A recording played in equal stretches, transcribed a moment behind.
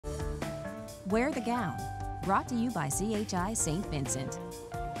Wear the Gown, brought to you by CHI St. Vincent.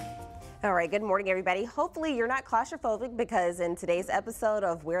 All right, good morning, everybody. Hopefully you're not claustrophobic, because in today's episode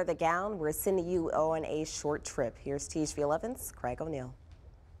of Wear the Gown, we're sending you on a short trip. Here's TV11's Craig O'Neill.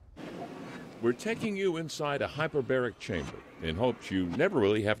 We're taking you inside a hyperbaric chamber in hopes you never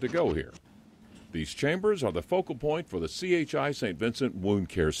really have to go here. These chambers are the focal point for the CHI St. Vincent Wound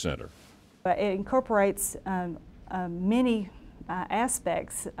Care Center. It incorporates many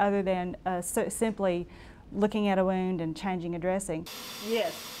aspects other than simply looking at a wound and changing a dressing.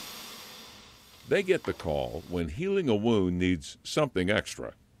 Yes. They get the call when healing a wound needs something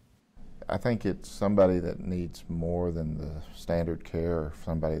extra. I think it's somebody that needs more than the standard care, or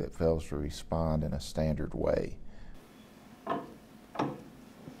somebody that fails to respond in a standard way.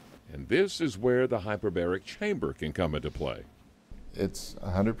 And this is where the hyperbaric chamber can come into play. It's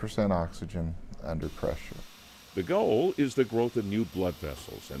 100% oxygen under pressure. The goal is the growth of new blood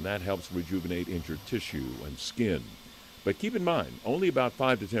vessels, and that helps rejuvenate injured tissue and skin. But keep in mind, only about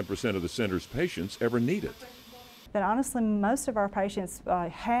 5 to 10% of the center's patients ever need it. But honestly, most of our patients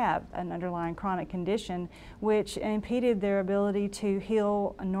have an underlying chronic condition which impeded their ability to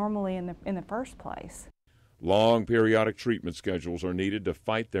heal normally in the first place. Long periodic treatment schedules are needed to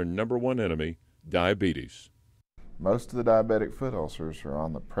fight their #1 enemy, diabetes. Most of the diabetic foot ulcers are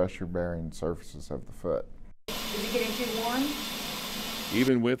on the pressure-bearing surfaces of the foot. Is it getting too warm?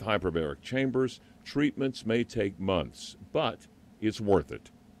 Even with hyperbaric chambers, treatments may take months, but it's worth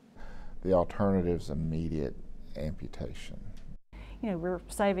it. The alternative is immediate amputation. You know, we're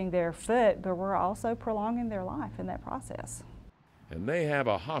saving their foot, but we're also prolonging their life in that process. And they have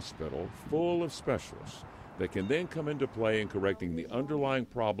a hospital full of specialists that can then come into play in correcting the underlying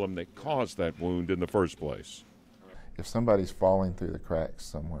problem that caused that wound in the first place. If somebody's falling through the cracks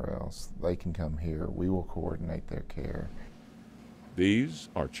somewhere else, they can come here. We will coordinate their care. These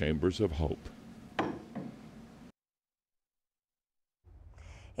are chambers of hope.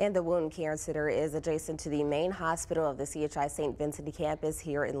 And the Wound Care Center is adjacent to the main hospital of the CHI St. Vincent campus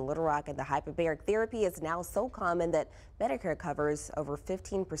here in Little Rock. And the hyperbaric therapy is now so common that Medicare covers over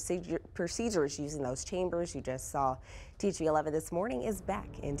 15 procedures using those chambers you just saw. TV11 This Morning is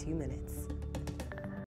back in 2 minutes.